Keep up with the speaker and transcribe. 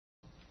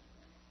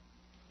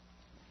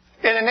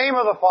the name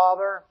of the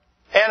Father,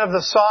 and of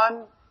the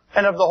Son,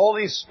 and of the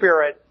Holy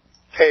Spirit.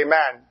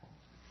 Amen.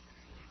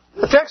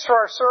 The text for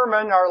our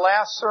sermon, our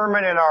last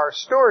sermon in our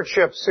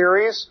stewardship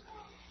series,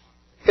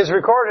 is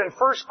recorded in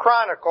 1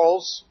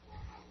 Chronicles.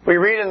 We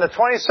read in the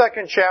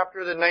 22nd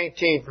chapter, the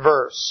 19th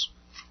verse.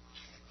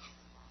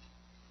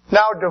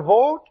 Now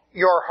devote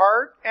your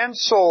heart and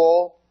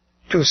soul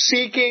to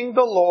seeking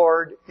the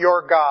Lord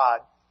your God.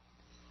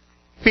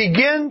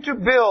 Begin to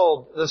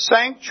build the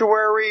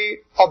sanctuary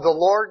of the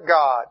Lord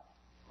God,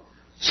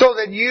 so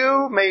that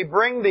you may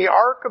bring the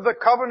ark of the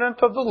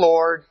covenant of the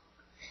Lord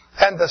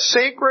and the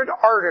sacred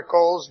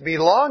articles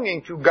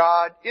belonging to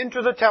God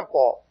into the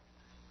temple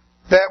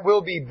that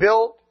will be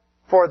built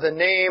for the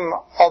name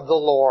of the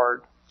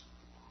Lord.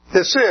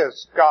 This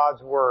is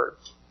God's Word.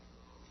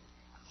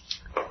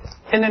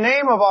 In the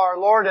name of our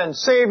Lord and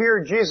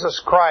Savior, Jesus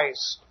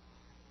Christ,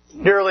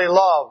 dearly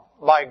loved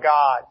by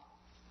God,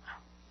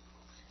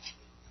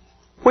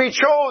 we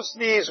chose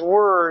these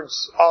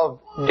words of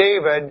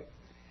David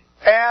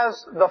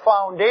as the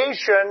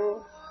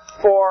foundation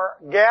for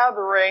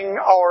gathering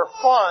our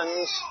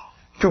funds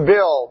to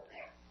build.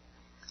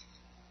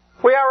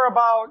 We are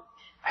about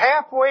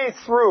halfway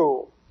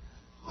through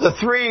the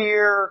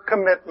 3-year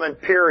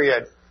commitment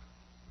period.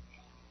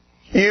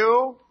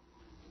 You,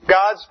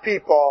 God's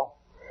people,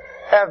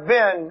 have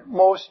been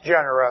most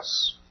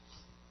generous.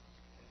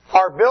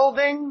 Our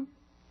building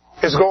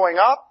is going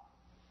up.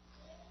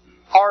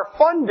 Our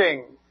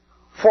funding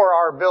for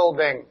our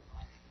building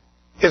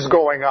is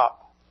going up.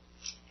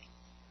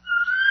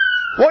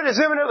 What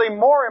is eminently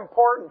more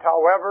important,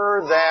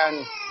 however,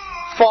 than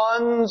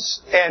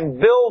funds and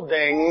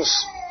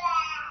buildings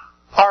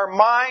are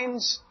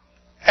minds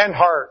and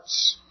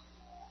hearts.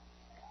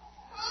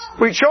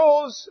 We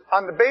chose,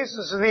 on the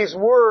basis of these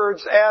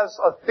words as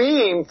a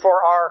theme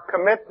for our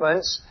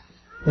commitments,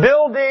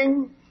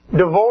 building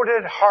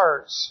devoted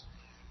hearts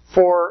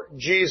for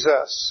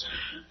Jesus.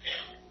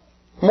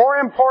 More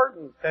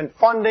important than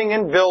funding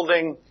and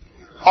building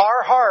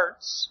are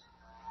hearts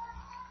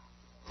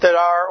that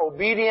are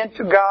obedient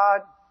to God,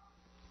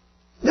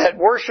 that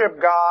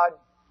worship God,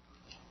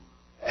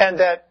 and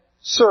that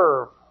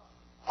serve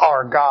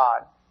our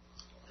God.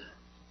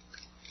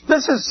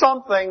 This is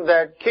something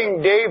that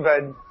King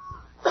David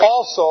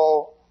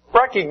also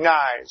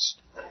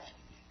recognized.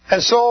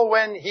 And so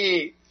when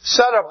he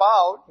set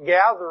about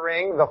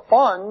gathering the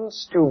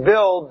funds to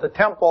build the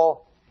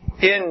temple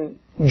in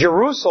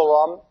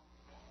Jerusalem,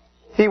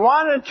 he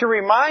wanted to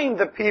remind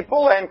the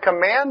people and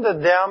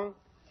commanded them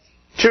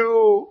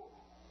to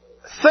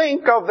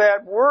think of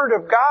that Word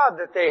of God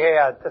that they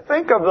had, to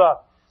think of the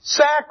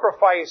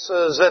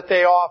sacrifices that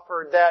they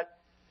offered that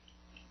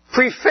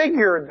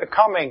prefigured the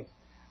coming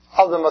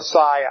of the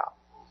Messiah.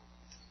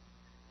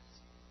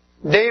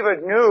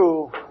 David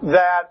knew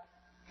that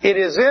it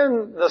is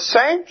in the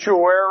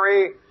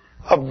sanctuary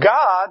of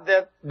God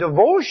that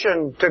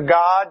devotion to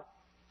God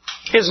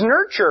is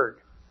nurtured.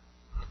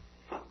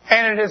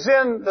 And it is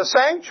in the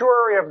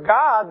sanctuary of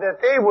God that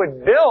they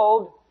would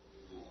build,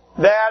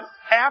 that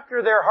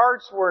after their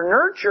hearts were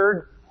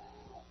nurtured,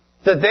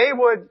 that they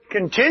would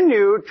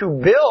continue to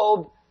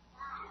build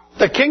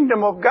the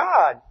kingdom of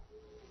God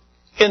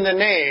in the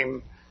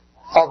name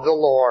of the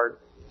Lord.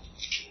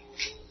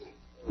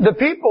 The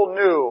people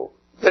knew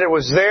that it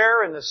was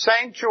there in the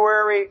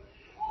sanctuary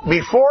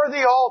before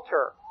the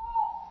altar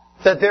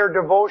that their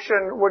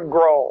devotion would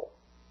grow.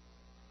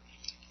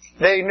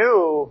 They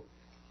knew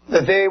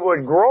that they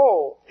would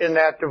grow in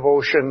that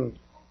devotion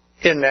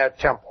in that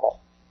temple.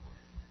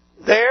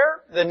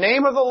 There, the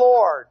name of the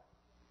Lord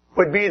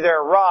would be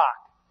their rock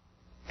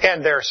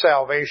and their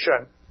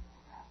salvation.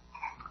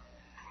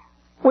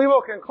 We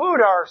will conclude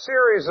our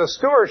series of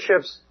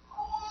stewardship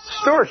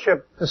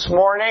this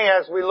morning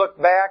as we look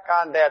back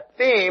on that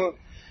theme,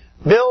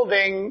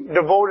 building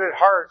devoted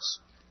hearts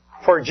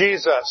for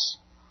Jesus.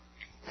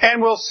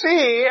 And we'll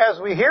see, as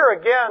we hear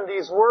again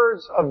these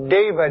words of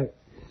David,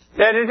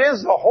 that it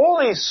is the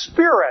Holy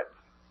Spirit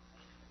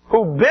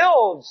who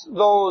builds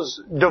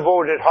those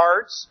devoted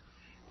hearts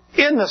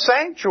in the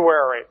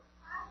sanctuary.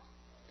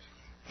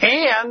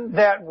 And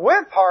that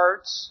with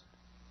hearts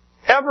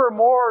ever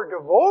more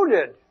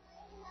devoted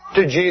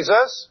to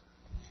Jesus,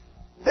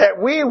 that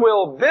we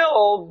will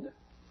build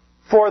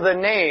for the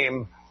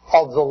name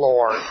of the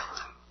Lord.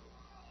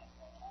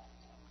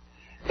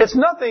 It's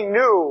nothing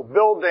new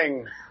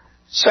building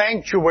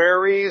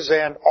sanctuaries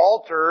and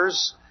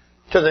altars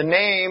to the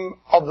name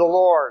of the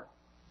Lord.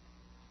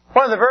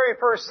 One of the very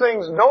first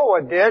things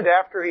Noah did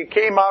after he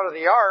came out of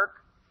the ark,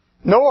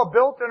 Noah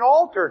built an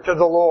altar to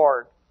the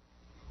Lord,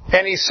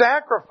 and he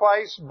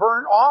sacrificed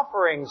burnt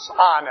offerings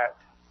on it.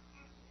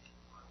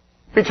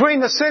 Between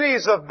the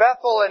cities of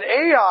Bethel and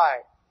Ai,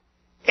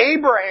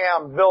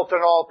 Abraham built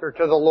an altar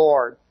to the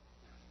Lord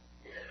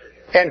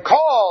and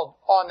called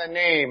on the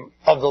name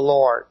of the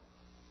Lord.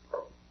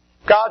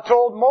 God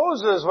told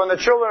Moses when the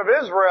children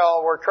of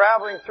Israel were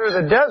traveling through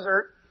the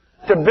desert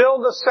to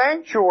build a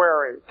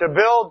sanctuary, to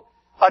build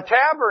a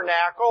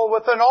tabernacle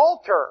with an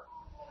altar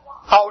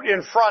out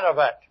in front of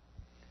it.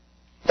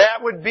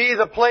 That would be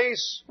the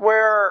place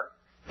where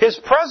His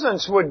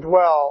presence would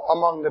dwell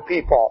among the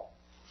people.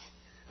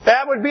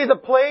 That would be the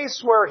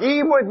place where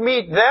He would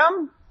meet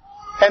them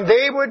and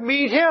they would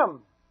meet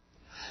Him.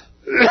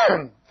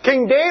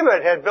 King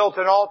David had built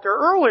an altar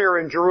earlier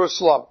in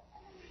Jerusalem,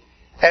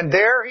 and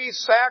there he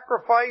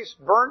sacrificed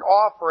burnt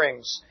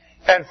offerings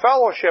and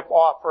fellowship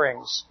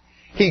offerings.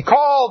 He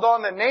called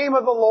on the name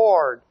of the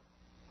Lord,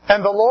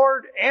 and the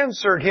Lord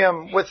answered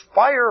him with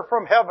fire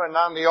from heaven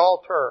on the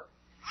altar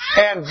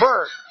and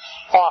burnt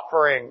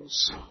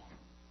offerings.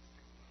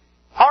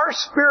 Our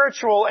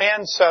spiritual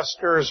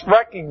ancestors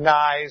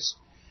recognized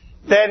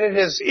that it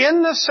is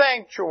in the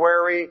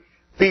sanctuary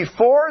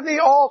before the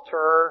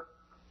altar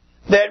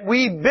that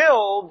we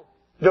build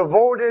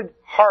devoted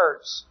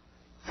hearts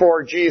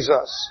for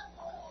Jesus.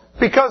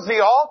 Because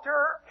the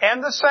altar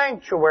and the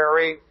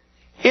sanctuary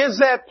is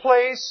that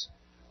place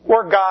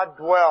where God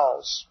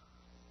dwells.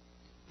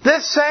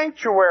 This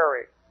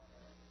sanctuary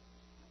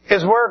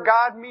is where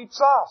God meets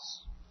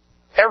us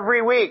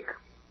every week,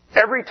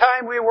 every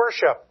time we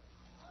worship.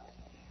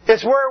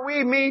 It's where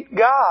we meet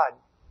God.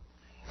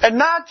 And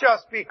not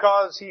just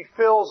because He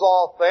fills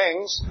all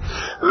things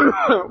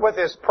with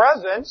His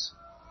presence,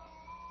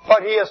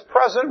 but He is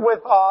present with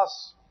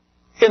us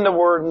in the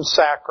Word and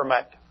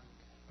Sacrament,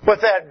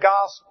 with that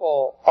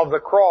gospel of the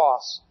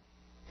cross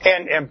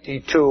and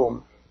empty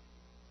tomb.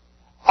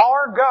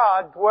 Our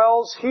God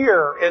dwells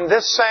here in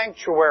this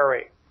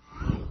sanctuary,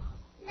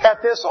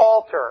 at this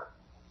altar.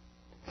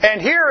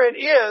 And here it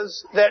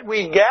is that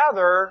we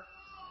gather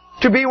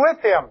to be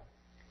with Him,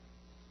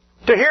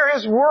 to hear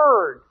His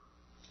Word,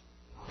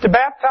 to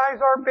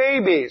baptize our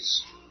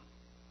babies,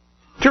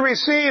 to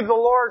receive the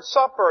Lord's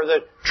Supper, the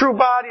true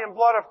body and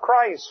blood of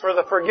Christ for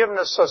the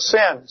forgiveness of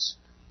sins.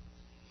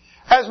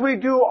 As we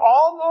do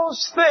all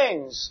those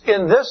things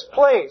in this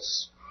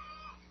place,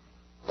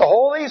 the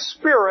Holy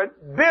Spirit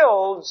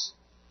builds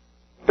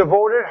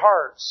devoted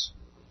hearts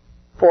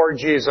for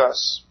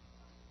Jesus.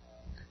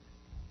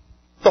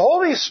 The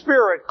Holy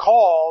Spirit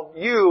called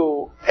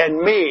you and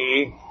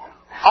me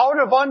out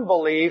of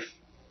unbelief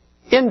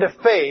into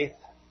faith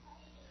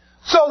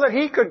so that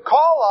He could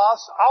call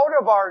us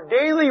out of our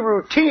daily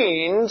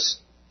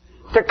routines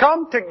to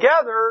come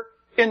together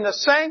in the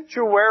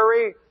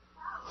sanctuary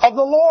of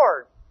the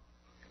Lord,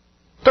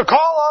 to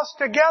call us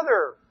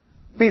together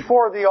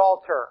before the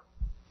altar,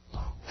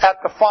 at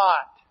the font,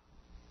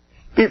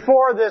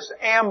 before this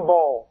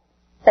ambo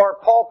or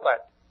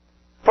pulpit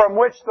from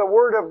which the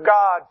Word of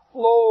God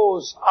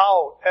flows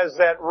out as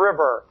that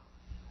river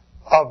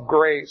of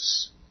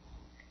grace.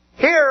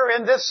 Here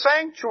in this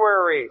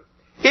sanctuary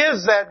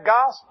is that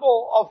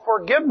gospel of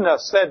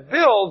forgiveness that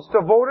builds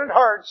devoted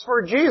hearts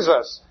for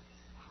Jesus,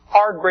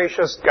 our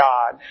gracious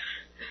God.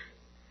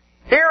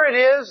 Here it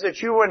is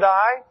that you and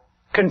I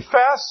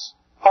confess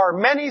our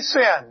many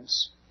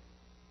sins,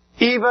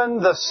 even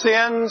the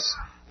sins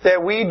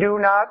that we do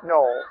not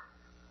know.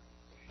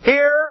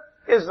 Here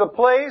is the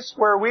place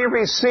where we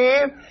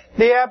receive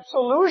the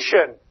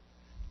absolution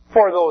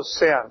for those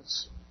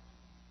sins,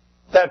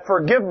 that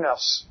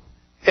forgiveness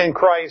in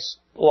Christ's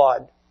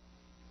blood.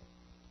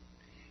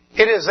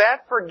 It is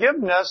that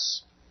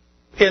forgiveness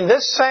in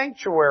this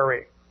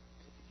sanctuary,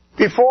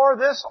 before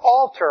this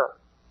altar,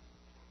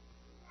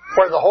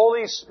 where the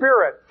Holy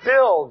Spirit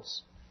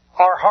builds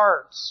our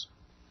hearts,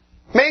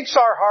 makes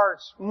our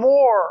hearts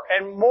more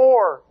and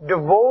more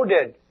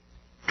devoted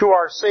to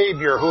our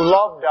Savior who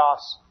loved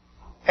us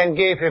and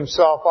gave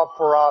Himself up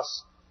for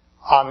us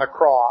on the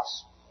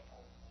cross.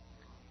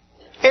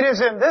 It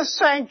is in this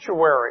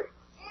sanctuary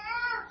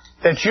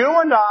that you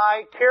and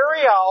I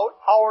carry out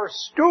our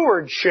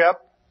stewardship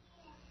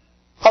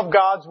of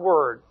God's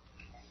Word.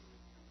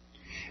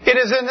 It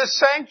is in this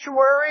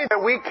sanctuary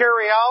that we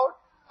carry out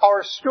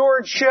our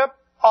stewardship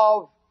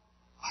of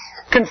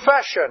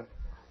confession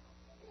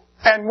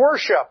and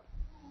worship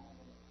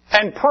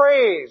and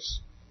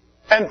praise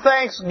and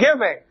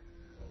thanksgiving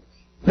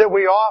that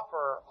we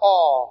offer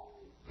all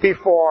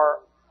before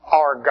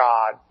our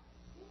God.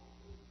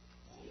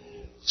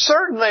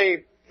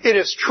 Certainly, it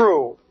is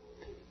true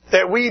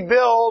that we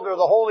build, or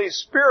the Holy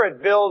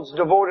Spirit builds,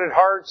 devoted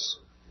hearts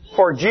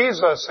for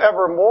Jesus,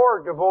 ever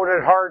more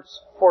devoted hearts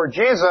for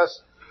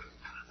Jesus,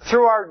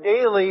 through our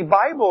daily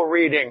Bible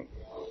reading.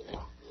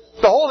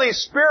 The Holy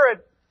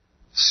Spirit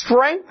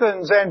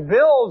strengthens and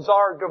builds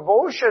our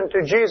devotion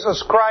to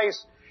Jesus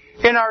Christ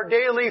in our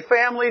daily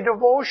family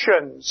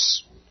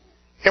devotions,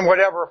 in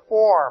whatever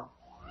form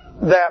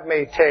that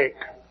may take.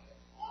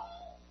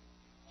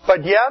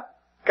 But yet,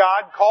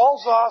 God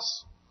calls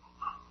us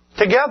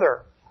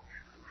together.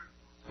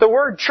 The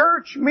word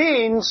church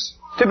means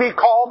to be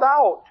called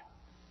out,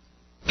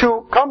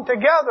 to come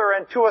together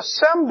and to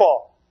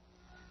assemble.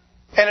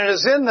 And it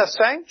is in the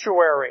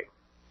sanctuary.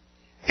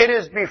 It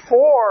is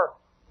before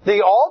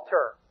the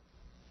altar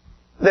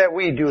that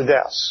we do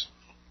this.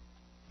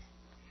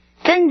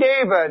 King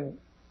David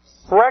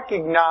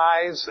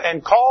recognized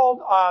and called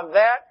on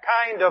that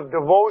kind of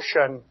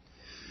devotion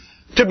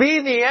to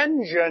be the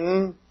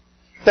engine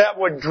that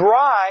would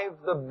drive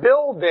the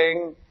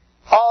building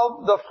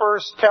of the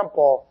first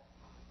temple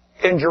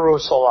in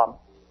Jerusalem.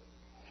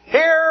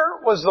 Here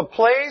was the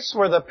place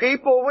where the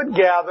people would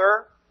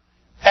gather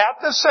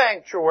at the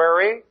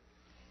sanctuary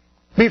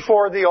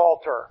before the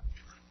altar.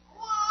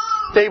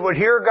 They would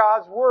hear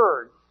God's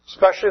Word,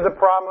 especially the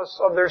promise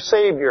of their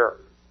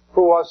Savior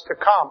who was to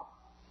come.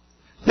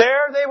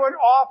 There they would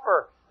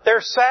offer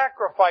their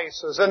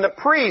sacrifices, and the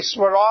priests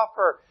would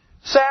offer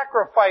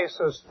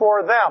sacrifices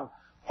for them,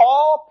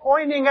 all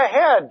pointing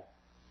ahead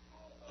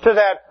to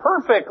that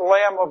perfect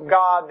Lamb of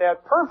God,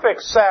 that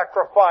perfect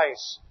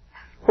sacrifice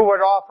who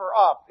would offer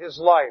up His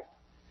life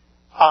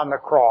on the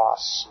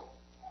cross.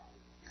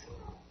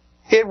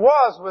 It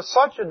was with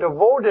such a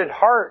devoted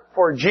heart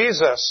for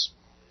Jesus,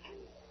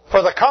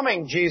 for the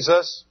coming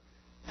Jesus,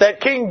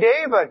 that King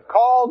David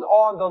called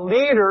on the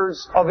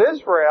leaders of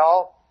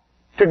Israel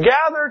to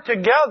gather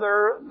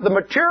together the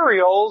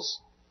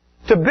materials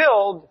to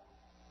build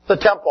the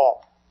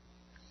temple.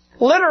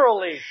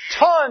 Literally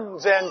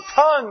tons and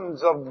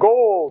tons of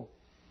gold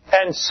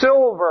and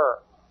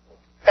silver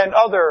and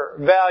other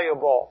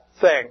valuable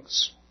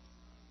things.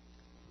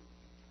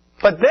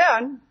 But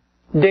then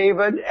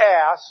David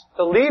asked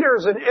the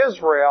leaders in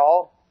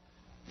Israel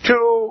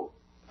to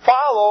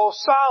follow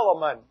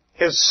Solomon,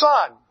 his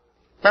son.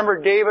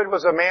 Remember, David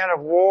was a man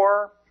of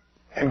war,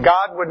 and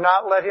God would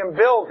not let him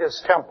build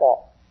his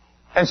temple.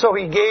 And so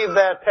He gave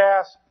that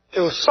task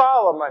to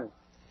Solomon,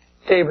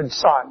 David's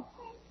son.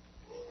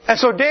 And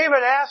so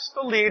David asked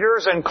the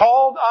leaders and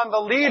called on the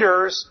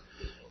leaders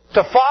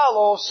to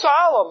follow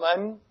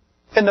Solomon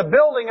in the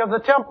building of the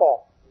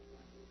temple.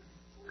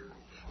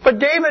 But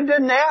David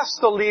didn't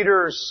ask the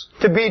leaders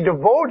to be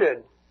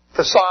devoted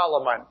to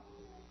Solomon.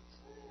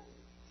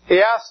 He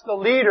asked the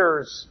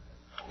leaders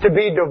to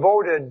be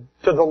devoted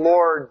to the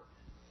Lord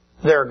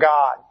their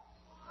God.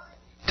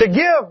 To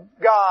give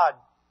God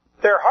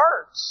their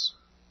hearts.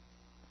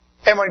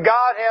 And when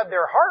God had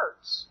their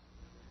hearts,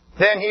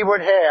 then He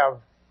would have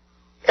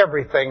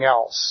everything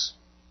else.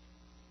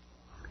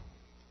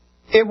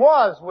 It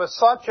was with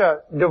such a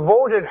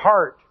devoted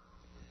heart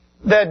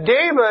that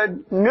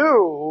David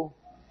knew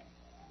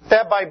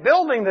that by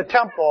building the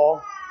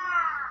temple,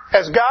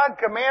 as God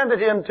commanded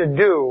him to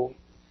do,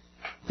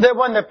 that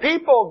when the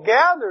people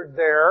gathered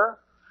there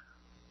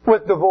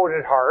with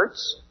devoted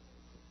hearts,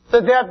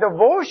 that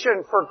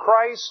devotion for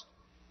Christ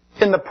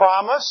in the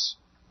promise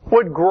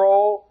would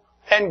grow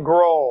and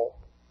grow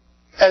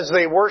as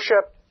they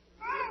worshiped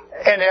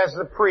and as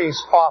the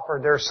priests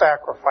offered their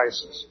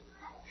sacrifices.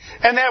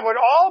 And that would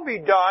all be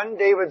done,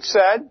 David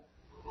said,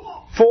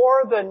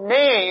 for the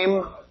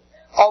name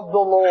of the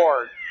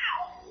Lord.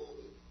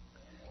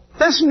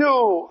 This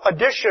new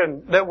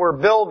addition that we're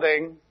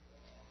building,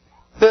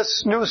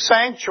 this new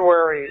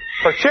sanctuary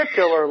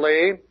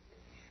particularly,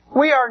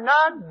 we are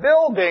not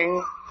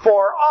building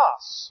for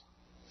us.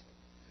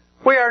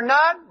 We are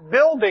not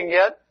building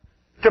it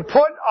to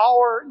put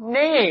our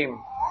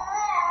name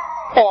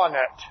on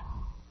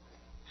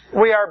it.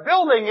 We are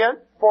building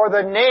it for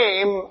the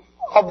name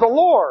of the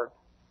Lord.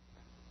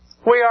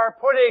 We are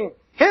putting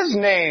His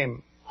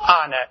name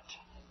on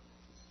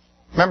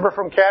it. Remember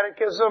from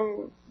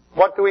Catechism,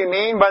 what do we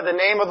mean by the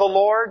name of the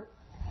Lord?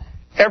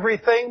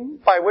 Everything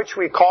by which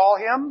we call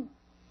Him,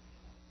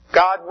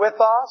 God with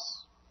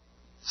us,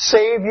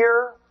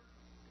 Savior,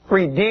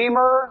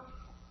 Redeemer,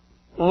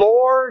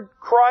 Lord,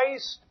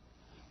 Christ,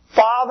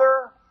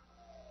 Father,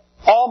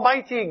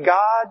 Almighty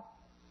God.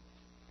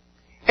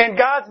 And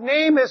God's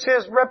name is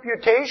His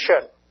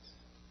reputation.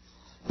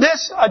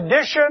 This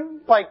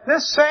addition, like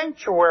this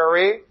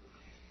sanctuary,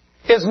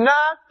 is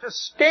not to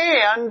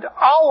stand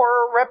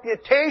our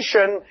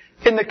reputation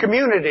in the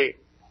community.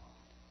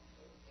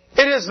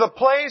 It is the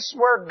place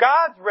where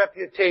God's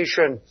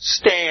reputation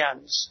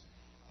stands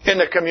in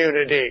the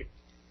community.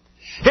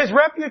 His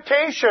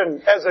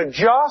reputation as a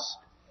just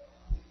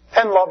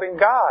and loving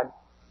God.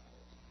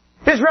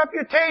 His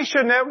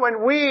reputation that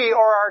when we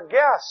or our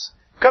guests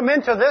come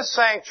into this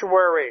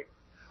sanctuary,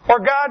 or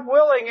God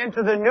willing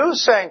into the new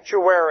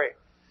sanctuary,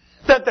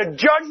 that the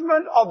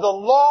judgment of the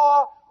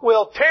law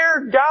will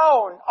tear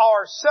down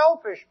our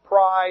selfish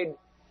pride,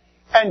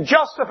 and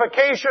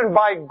justification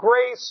by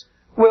grace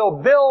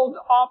will build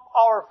up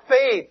our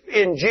faith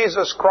in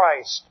Jesus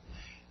Christ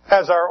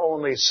as our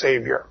only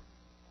Savior.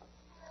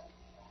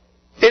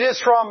 It is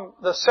from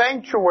the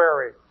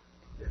sanctuary,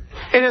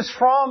 it is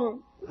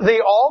from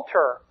the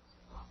altar,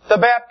 the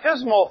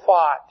baptismal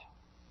font,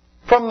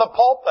 from the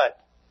pulpit,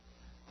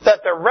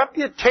 that the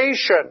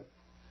reputation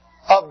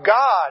of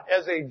God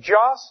as a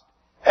just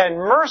and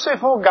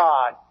merciful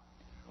God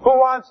who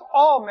wants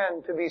all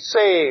men to be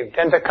saved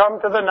and to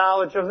come to the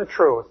knowledge of the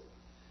truth.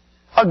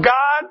 A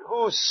God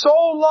who so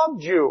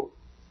loved you.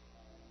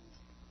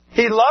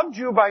 He loved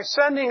you by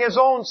sending His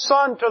own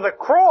Son to the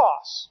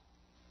cross,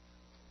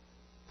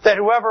 that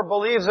whoever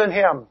believes in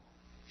Him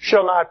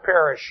shall not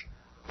perish,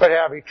 but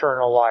have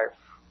eternal life.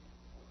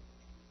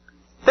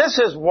 This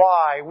is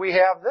why we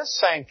have this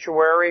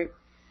sanctuary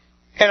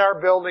and are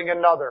building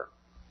another.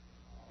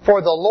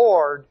 For the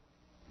Lord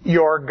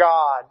your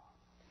God.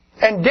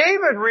 And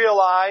David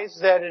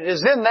realized that it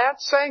is in that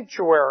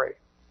sanctuary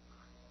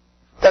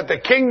that the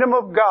kingdom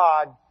of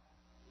God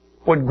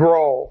would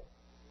grow.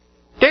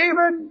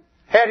 David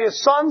had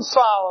his son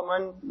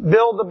Solomon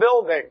build the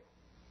building.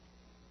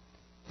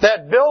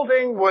 That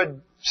building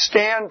would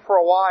stand for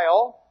a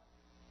while.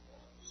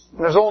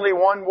 There's only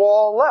one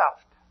wall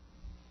left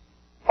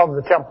of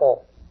the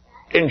temple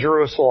in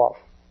Jerusalem.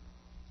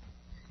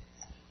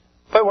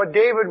 But what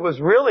David was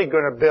really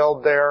going to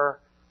build there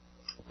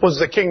was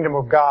the kingdom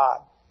of God.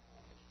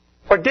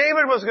 What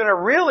David was going to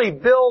really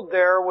build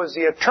there was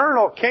the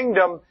eternal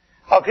kingdom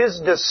of his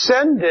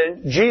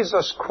descendant,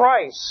 Jesus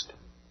Christ,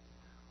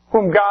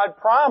 whom God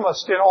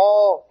promised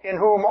in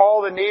whom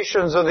all the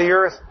nations of the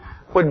earth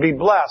would be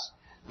blessed.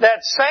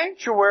 That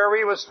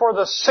sanctuary was for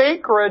the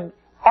sacred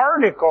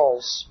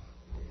articles.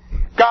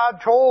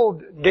 God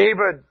told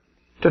David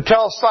to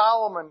tell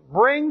Solomon,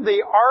 bring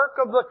the ark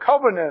of the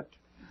covenant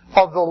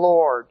of the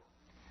Lord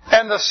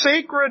and the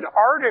sacred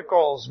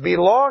articles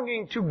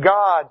belonging to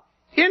God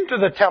into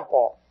the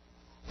temple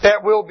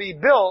that will be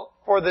built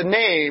for the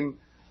name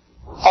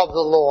of the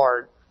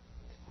Lord.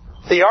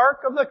 The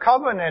ark of the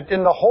covenant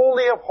in the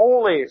Holy of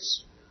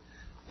Holies,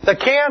 the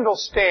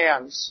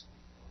candlestands,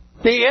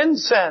 the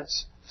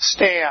incense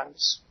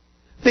stands,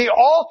 the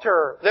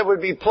altar that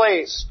would be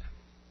placed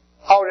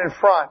out in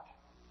front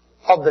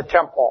of the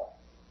temple.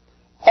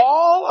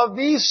 All of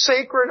these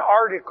sacred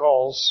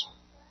articles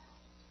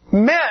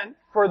meant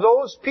for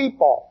those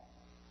people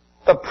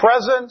the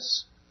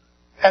presence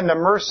and the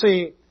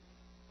mercy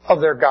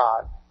of their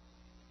God.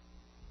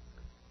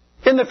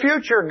 In the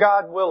future,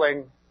 God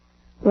willing,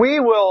 we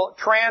will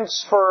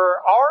transfer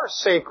our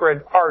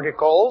sacred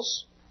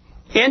articles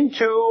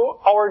into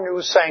our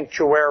new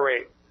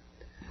sanctuary.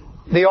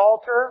 The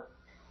altar,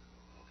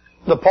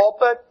 the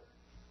pulpit,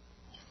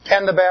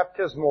 and the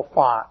baptismal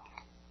font.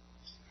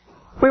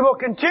 We will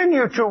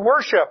continue to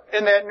worship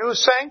in that new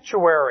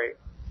sanctuary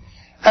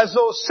as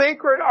those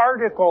sacred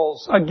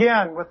articles,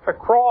 again with the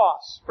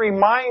cross,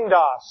 remind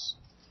us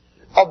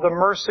of the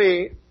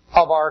mercy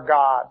of our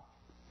God.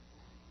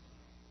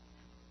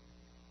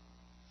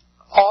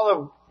 All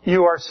of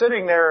you are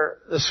sitting there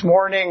this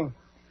morning,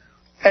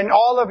 and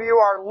all of you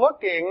are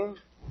looking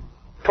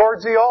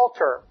towards the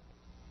altar.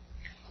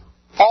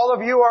 All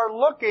of you are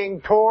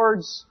looking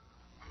towards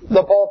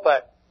the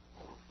pulpit.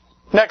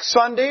 Next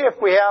Sunday,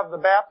 if we have the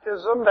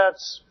baptism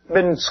that's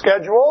been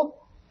scheduled,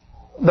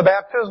 the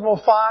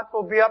baptismal font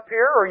will be up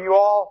here, or you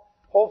all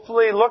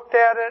hopefully looked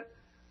at it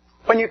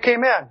when you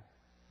came in.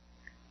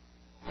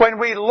 When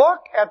we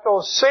look at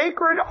those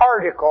sacred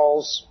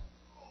articles,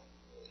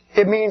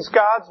 it means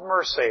God's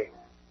mercy.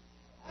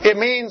 It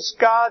means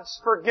God's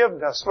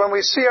forgiveness. When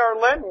we see our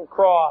Lenten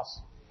cross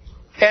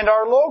and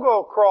our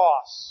logo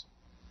cross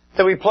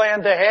that we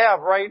plan to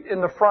have right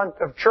in the front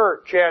of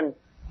church and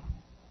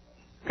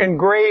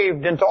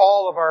engraved into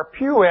all of our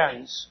pew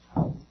ends,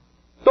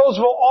 those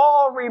will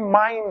all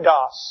remind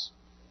us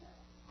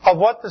of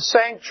what the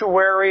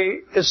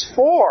sanctuary is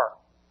for.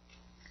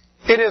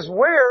 It is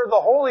where the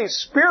Holy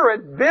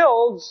Spirit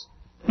builds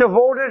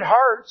devoted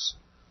hearts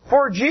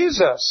for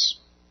Jesus.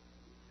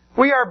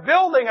 We are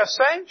building a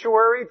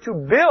sanctuary to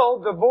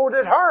build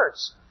devoted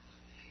hearts.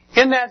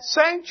 In that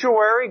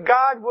sanctuary,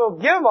 God will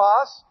give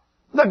us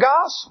the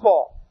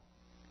gospel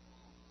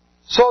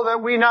so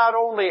that we not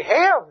only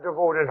have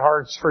devoted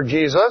hearts for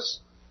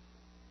Jesus,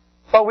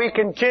 but we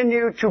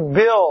continue to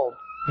build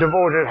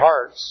devoted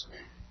hearts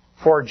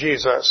for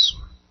Jesus.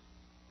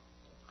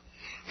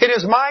 It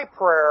is my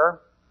prayer,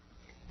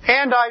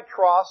 and I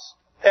trust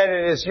that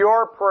it is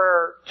your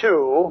prayer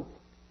too,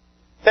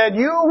 that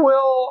you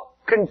will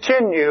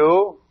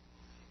continue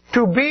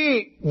to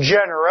be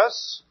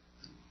generous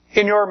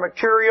in your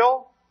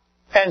material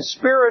and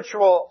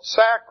spiritual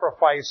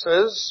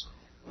sacrifices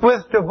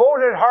with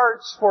devoted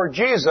hearts for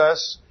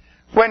Jesus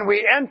when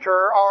we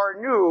enter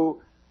our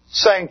new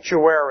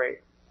sanctuary.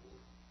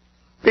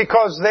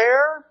 Because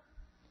there,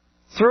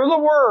 through the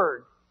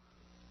Word,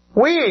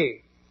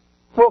 we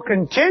will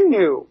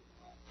continue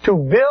to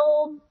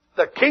build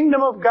the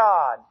kingdom of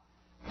God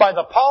by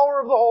the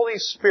power of the Holy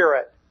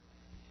Spirit,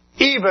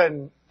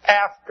 even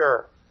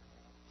after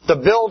the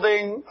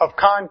building of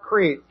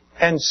concrete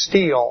and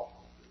steel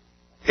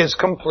is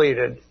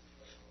completed.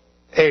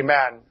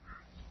 Amen.